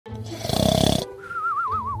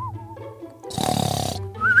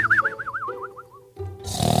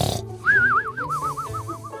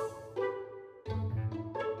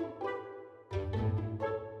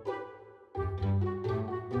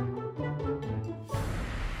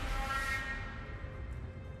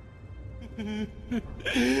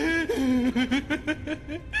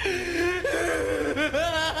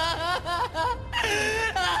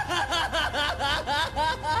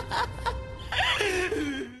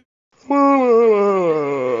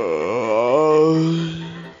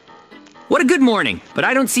What a good morning, but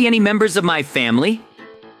I don't see any members of my family.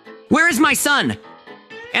 Where is my son?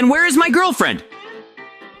 And where is my girlfriend?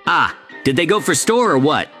 Ah, did they go for store or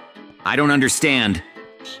what? I don't understand.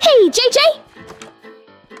 Hey, JJ!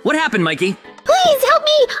 What happened, Mikey? Please help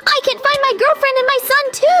me! I can't find my girlfriend and my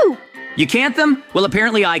son, too! You can't them? Well,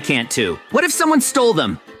 apparently I can't too. What if someone stole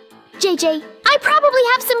them? JJ, I probably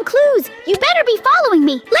have some clues. You better be following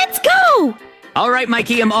me. Let's go! All right,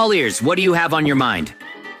 Mikey, I'm all ears. What do you have on your mind?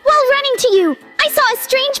 While running to you, I saw a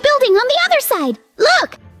strange building on the other side.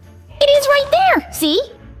 Look! It is right there, see?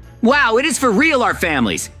 Wow, it is for real, our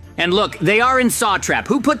families. And look, they are in Saw Trap.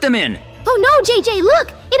 Who put them in? Oh no, JJ,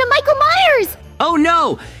 look! It's a Michael Myers! Oh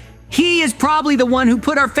no! He is probably the one who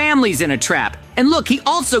put our families in a trap. And look, he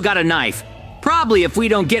also got a knife. Probably if we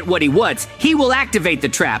don't get what he wants, he will activate the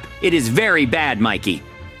trap. It is very bad, Mikey.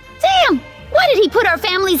 Damn! Why did he put our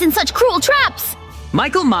families in such cruel traps?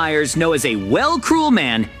 Michael Myers, known as a cruel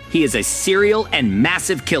man, he is a serial and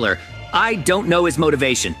massive killer. I don't know his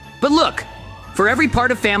motivation. But look, for every part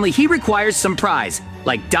of family, he requires some prize,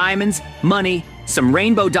 like diamonds, money, some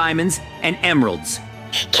rainbow diamonds, and emeralds.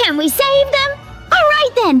 Can we save them? All right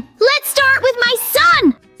then, let's start with my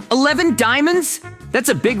son! 11 diamonds? That's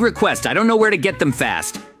a big request. I don't know where to get them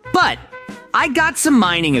fast. But I got some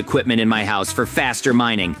mining equipment in my house for faster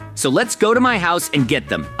mining. So let's go to my house and get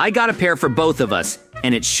them. I got a pair for both of us,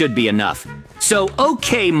 and it should be enough. So,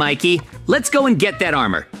 okay, Mikey, let's go and get that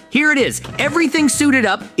armor. Here it is. Everything suited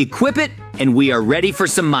up, equip it, and we are ready for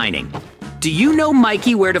some mining. Do you know,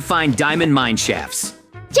 Mikey, where to find diamond mine shafts?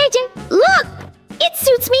 JJ, look! It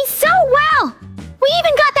suits me so well! We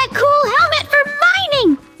even got that cool helmet for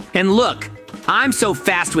mining! And look, I'm so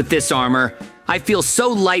fast with this armor. I feel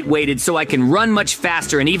so lightweighted so I can run much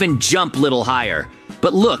faster and even jump a little higher.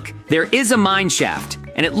 But look, there is a mine shaft,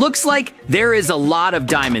 and it looks like there is a lot of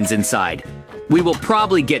diamonds inside. We will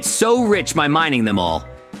probably get so rich by mining them all.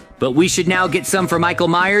 But we should now get some for Michael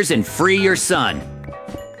Myers and free your son.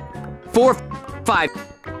 4, 5,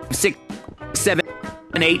 6, 7,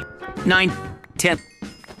 8, 9, 10,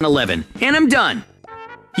 11. And I'm done.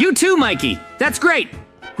 You too, Mikey. That's great.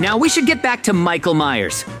 Now we should get back to Michael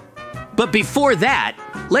Myers. But before that,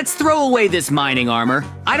 let's throw away this mining armor.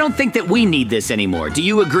 I don't think that we need this anymore. Do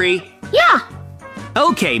you agree? Yeah.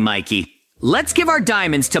 Okay, Mikey. Let's give our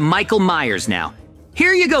diamonds to Michael Myers now.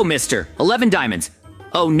 Here you go, mister. 11 diamonds.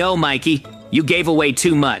 Oh no, Mikey. You gave away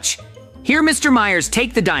too much. Here, Mr. Myers,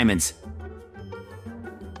 take the diamonds.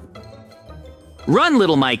 Run,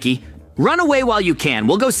 little Mikey. Run away while you can.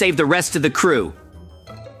 We'll go save the rest of the crew.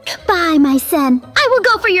 Bye, my son. I will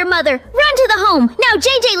go for your mother. Run to the home. Now,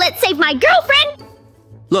 JJ, let's save my girlfriend.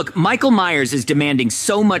 Look, Michael Myers is demanding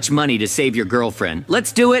so much money to save your girlfriend.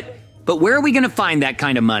 Let's do it. But where are we going to find that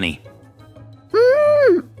kind of money?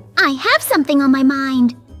 I have something on my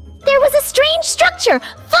mind. There was a strange structure.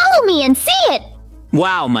 Follow me and see it.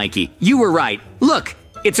 Wow, Mikey, you were right. Look,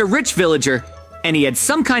 it's a rich villager, and he had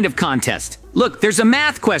some kind of contest. Look, there's a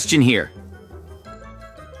math question here.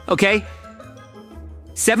 Okay.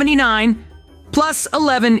 79 plus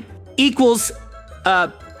 11 equals,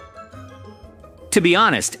 to be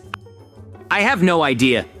honest, I have no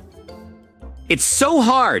idea. It's so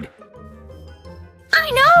hard.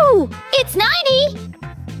 I know! It's 90!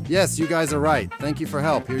 Yes, you guys are right. Thank you for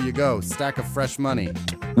help. Here you go. Stack of fresh money.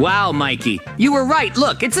 Wow, Mikey, you were right.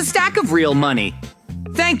 Look, it's a stack of real money.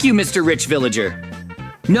 Thank you, Mr. Rich Villager.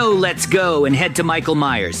 No, let's go and head to Michael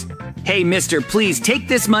Myers. Hey, mister, please take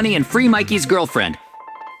this money and free Mikey's girlfriend.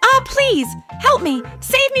 Please, help me.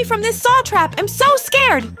 Save me from this saw trap. I'm so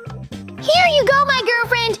scared. Here you go, my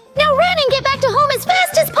girlfriend. Now run and get back to home as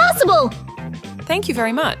fast as possible. Thank you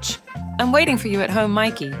very much. I'm waiting for you at home,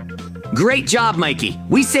 Mikey. Great job, Mikey.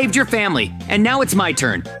 We saved your family, and now it's my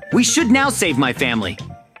turn. We should now save my family.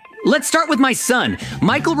 Let's start with my son.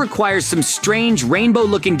 Michael requires some strange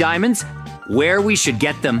rainbow-looking diamonds. Where we should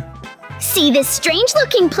get them? See this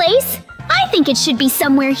strange-looking place? I think it should be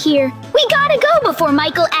somewhere here. We gotta go before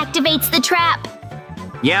Michael activates the trap.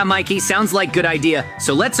 Yeah, Mikey, sounds like a good idea.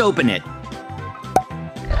 So let's open it.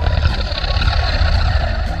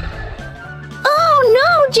 Oh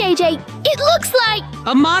no, JJ! It looks like...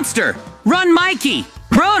 A monster! Run, Mikey!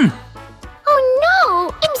 Run! Oh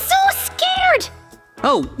no! I'm so scared!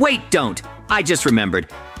 Oh, wait, don't. I just remembered.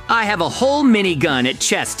 I have a whole minigun at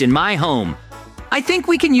chest in my home. I think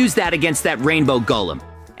we can use that against that rainbow golem.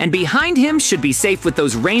 And behind him should be safe with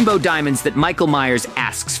those rainbow diamonds that Michael Myers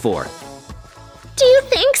asks for. Do you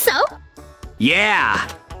think so? Yeah,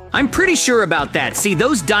 I'm pretty sure about that. See,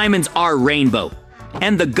 those diamonds are rainbow.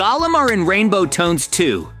 And the golem are in rainbow tones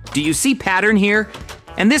too. Do you see pattern here?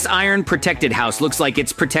 And this iron protected house looks like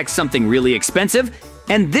it protects something really expensive.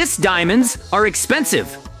 And this diamonds are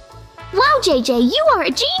expensive. Wow, JJ, you are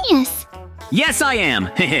a genius. Yes, I am.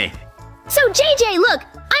 Hehe. So JJ, look,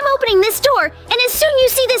 I'm opening this door, and as soon you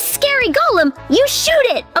see this scary golem, you shoot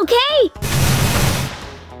it, okay?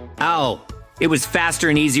 Ow. It was faster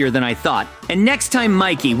and easier than I thought. And next time,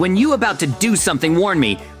 Mikey, when you about to do something, warn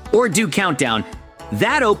me, or do countdown.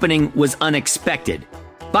 That opening was unexpected.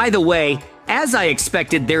 By the way, as I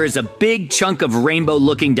expected, there is a big chunk of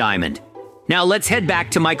rainbow-looking diamond. Now let's head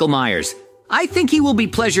back to Michael Myers. I think he will be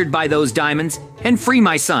pleasured by those diamonds and free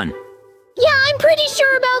my son. Yeah, I'm pretty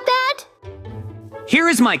sure about that. Here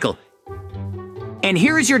is Michael. And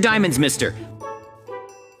here is your diamonds, mister.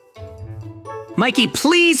 Mikey,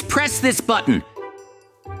 please press this button.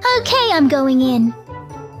 Okay, I'm going in.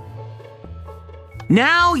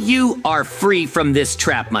 Now you are free from this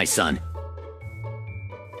trap, my son.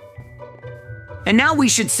 And now we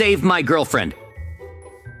should save my girlfriend.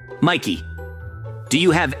 Mikey, do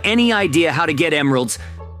you have any idea how to get emeralds?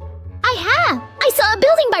 I have. I saw a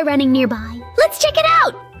building by running nearby. Let's check it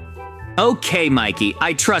out. Okay, Mikey,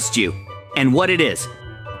 I trust you. And what it is?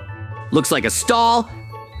 Looks like a stall.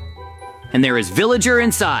 And there is villager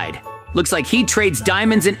inside. Looks like he trades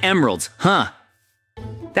diamonds and emeralds, huh?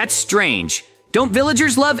 That's strange. Don't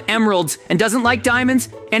villagers love emeralds and doesn't like diamonds?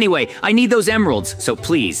 Anyway, I need those emeralds, so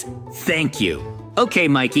please, thank you. Okay,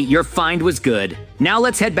 Mikey, your find was good. Now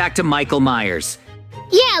let's head back to Michael Myers.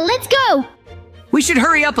 Yeah, let's go. We should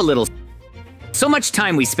hurry up a little. So much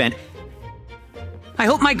time we spent. I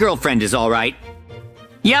hope my girlfriend is all right.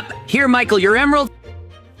 Yep, here, Michael, your emerald.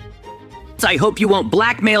 I hope you won't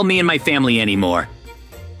blackmail me and my family anymore.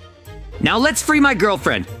 Now let's free my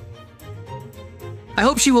girlfriend. I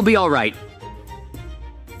hope she will be all right.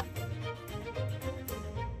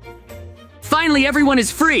 Finally, everyone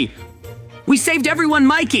is free. We saved everyone,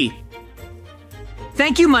 Mikey.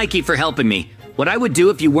 Thank you, Mikey, for helping me. What I would do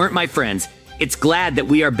if you weren't my friends. It's glad that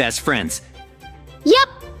we are best friends. Yep,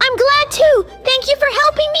 I'm glad too. Thank you for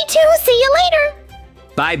helping me too. See you later.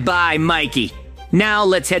 Bye-bye, Mikey. Now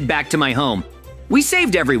let's head back to my home. We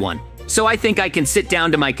saved everyone, so I think I can sit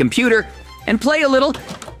down to my computer and play a little,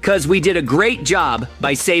 cause we did a great job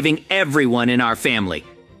by saving everyone in our family.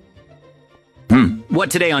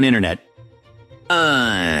 What today on internet?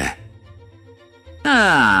 My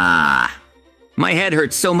head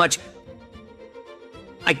hurts so much.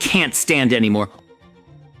 I can't stand anymore.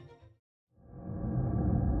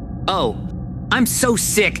 Oh, I'm so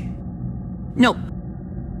sick. No,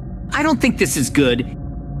 I don't think this is good.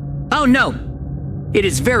 Oh no, it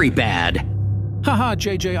is very bad. Haha,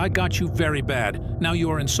 JJ, I got you very bad. Now you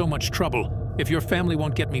are in so much trouble. If your family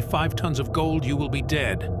won't get me 5 tons of gold, you will be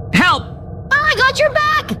dead. Help! I got your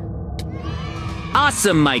back.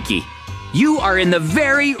 Awesome, Mikey. You are in the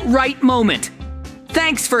very right moment.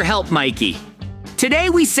 Thanks for help, Mikey. Today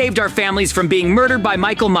we saved our families from being murdered by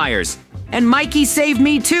Michael Myers. And Mikey saved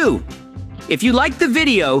me too. If you liked the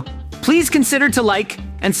video, please consider to like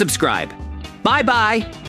and subscribe. Bye-bye.